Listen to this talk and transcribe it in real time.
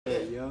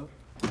Hey, yo.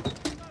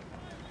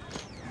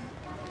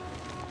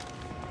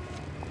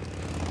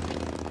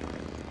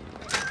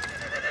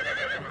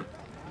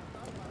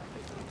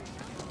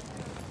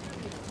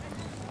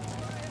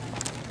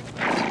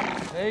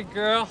 Hey,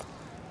 girl.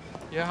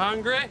 You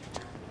hungry?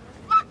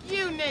 Fuck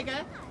you,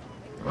 nigga.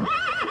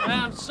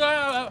 I'm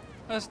sorry.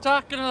 I was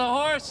talking to the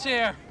horse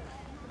here.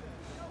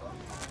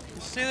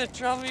 You see the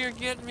trouble you're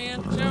getting me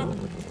into?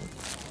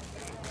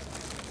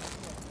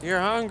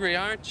 You're hungry,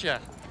 aren't you?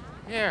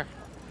 Here.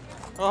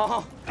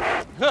 Oh.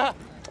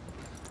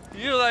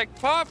 You like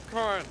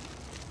popcorn.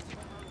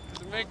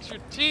 It makes your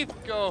teeth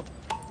go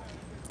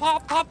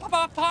pop, pop,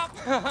 pop, pop,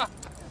 pop.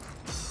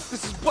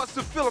 This is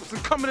Buster Phillips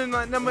and coming in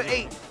at number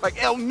 8,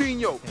 like El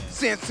Nino.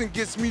 Samson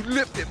gets me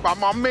lifted by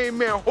my main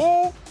man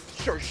Ho.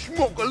 Sure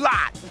smoke a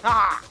lot.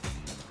 Ha!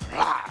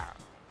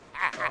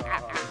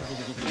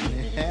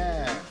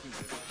 Yeah.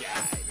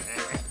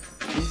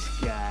 This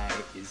guy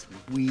is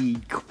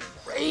weed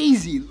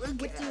crazy. Look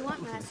at What do you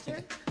want,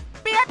 Master?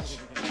 Bitch!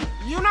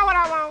 You know what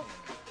I want.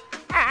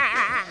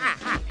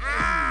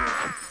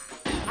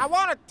 I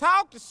want to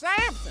talk to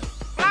Samson.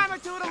 Fly me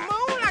to the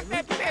moon like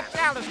that bitch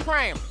Alice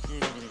Kramer.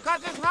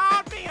 Cause it's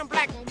hard being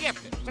black and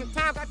gifted.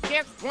 Sometimes I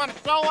just want to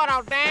throw it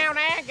all down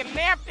there and get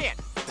lifted.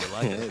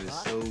 that is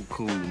so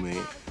cool,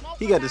 man.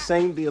 He got the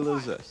same deal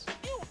as us.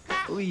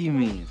 What do you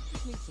mean?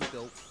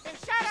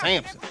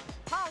 Samson.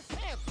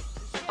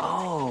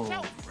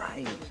 Oh,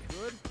 right.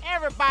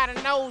 Everybody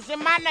knows in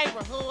my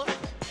neighborhood,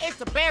 it's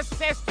the best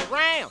sister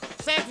around.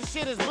 Samson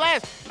shit is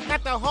blessed.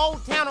 Got the whole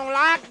town on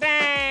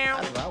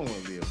lockdown. That's what I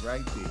want to live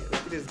right there. Look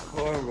at this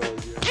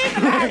cornrows, yo.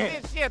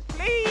 Legalize this shit,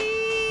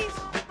 please.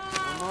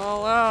 I'm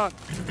all out.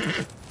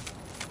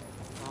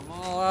 I'm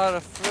all out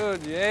of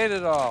food. You ate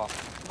it all.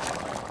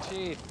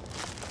 Gee,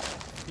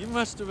 you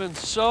must have been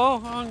so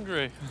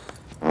hungry.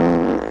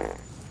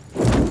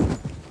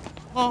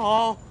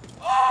 Oh.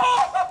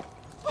 Oh!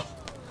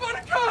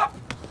 Buttercup!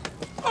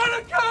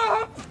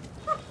 Buttercup!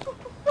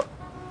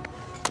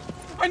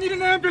 I need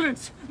an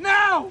ambulance,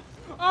 now!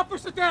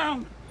 Officer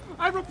down!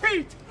 I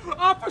repeat,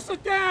 officer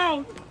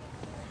down!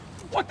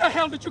 What the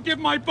hell did you give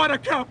my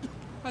Buttercup?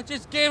 I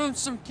just gave him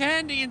some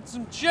candy and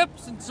some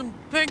chips and some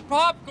pink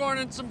popcorn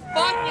and some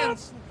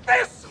Funyuns.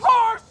 This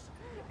horse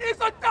is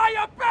a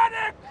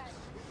diabetic!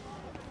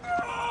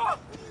 Ah,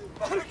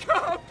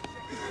 Buttercup!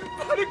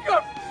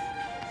 Buttercup!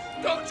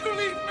 Don't you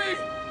leave me!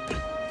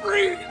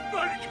 Breathe,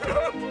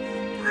 Buttercup!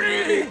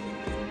 Breathe!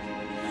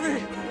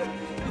 Breathe!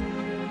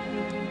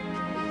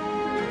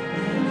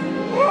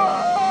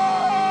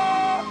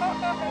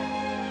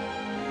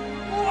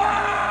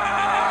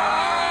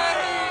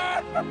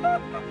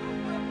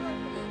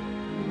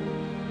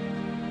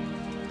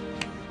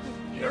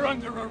 You're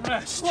under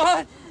arrest.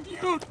 What?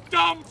 You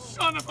dumb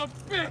son of a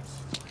bitch!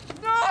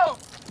 No!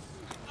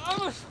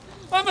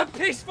 I'm a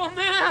peaceful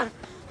man.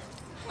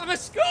 I'm a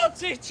school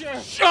teacher.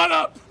 Shut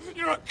up!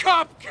 You're a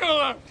cop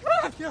killer!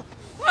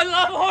 I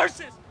love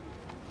horses.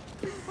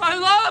 I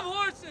love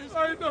horses.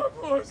 I love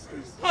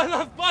horses. I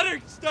love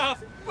butter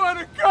stuff.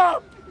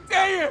 Buttercup!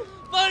 Dang it!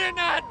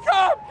 Butternut.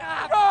 Cop!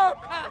 Cop!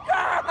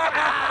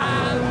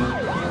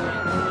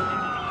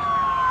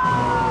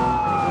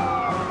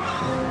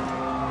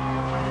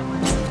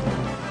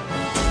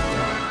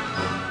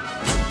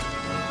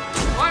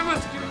 Why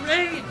must you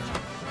rage?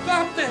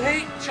 Stop the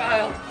hate,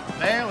 child.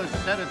 Bail is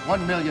set at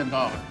 $1 million.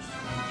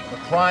 The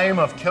crime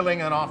of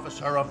killing an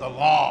officer of the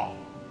law.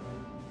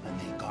 And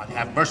may God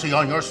have mercy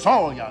on your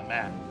soul, young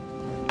man.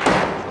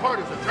 This court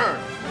is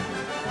adjourned.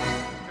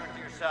 Return to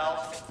your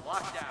cells.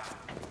 Lock down.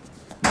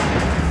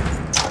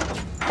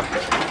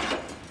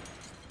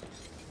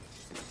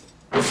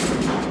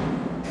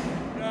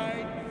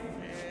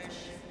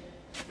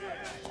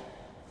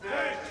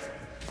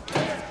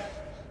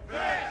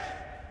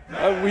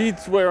 My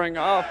weed's wearing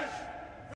off.